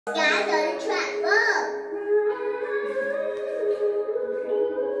Gather trapper.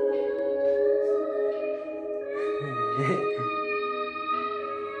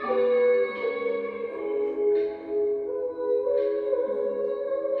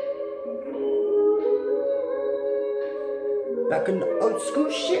 Back in the old school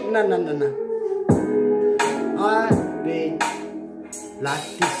shit, nah. I've been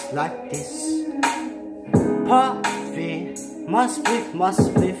like this. Puffy, must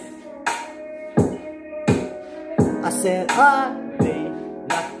spliff. I said I've been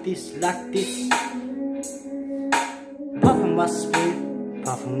like this. Puffy must spliff.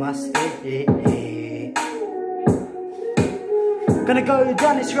 Gonna go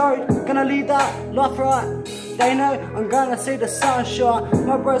down this road, gonna lead that life right. They know I'm gonna see the sunshine.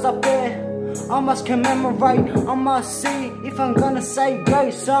 My bros up there, I must commemorate. I must see if I'm gonna say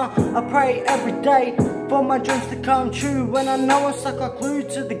grace. I pray every day for my dreams to come true. When I know I'm stuck, I glued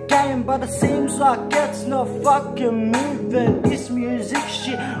to the game, but it seems like it's not fucking moving. This music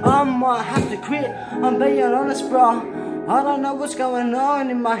shit, I might have to quit. I'm being honest, bro. I don't know what's going on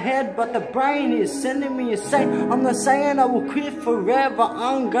in my head, but the brain is sending me insane. I'm not saying I will quit forever.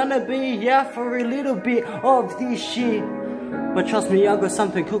 I'm gonna be here for a little bit of this shit, but trust me, I got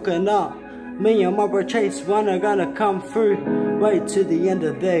something cooking up. Me and my bro Chase one are gonna come through. Wait to the end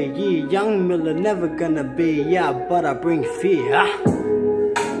of the year. Young Miller never gonna be, yeah, but I bring fear.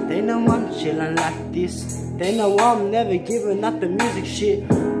 They know I'm chillin' like this. They know I'm never giving up the music shit,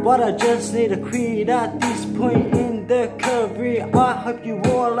 but I just need to quit at this point in the career. I hope you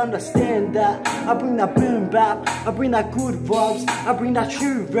all understand that. I bring that boom bap, I bring that good vibes, I bring that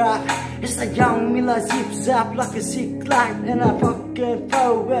true rap. It's a Young Miller zip zap like a sick light, and I fucking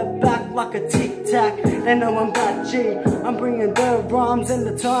throw it back like a tic tac. They know I'm that G. I'm bringing the rhymes and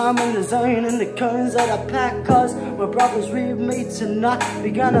the time and the zone and the cones that I pack, cause my brother's with me tonight. We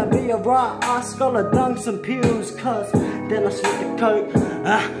gonna be alright. I scholar dunk some pills, cause then I switch the coke.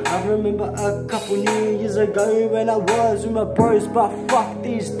 I remember a couple New Years ago when I was with my bros, but fuck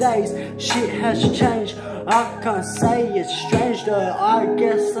these days, shit has changed. I can't say it's strange though, I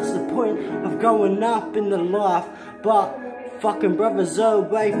guess that's the point of growing up in the life. But fucking brothers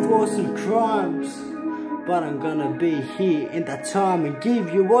away for some crimes, but I'm gonna be here in that time and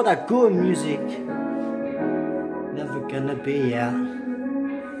give you all that good music. Never gonna be out.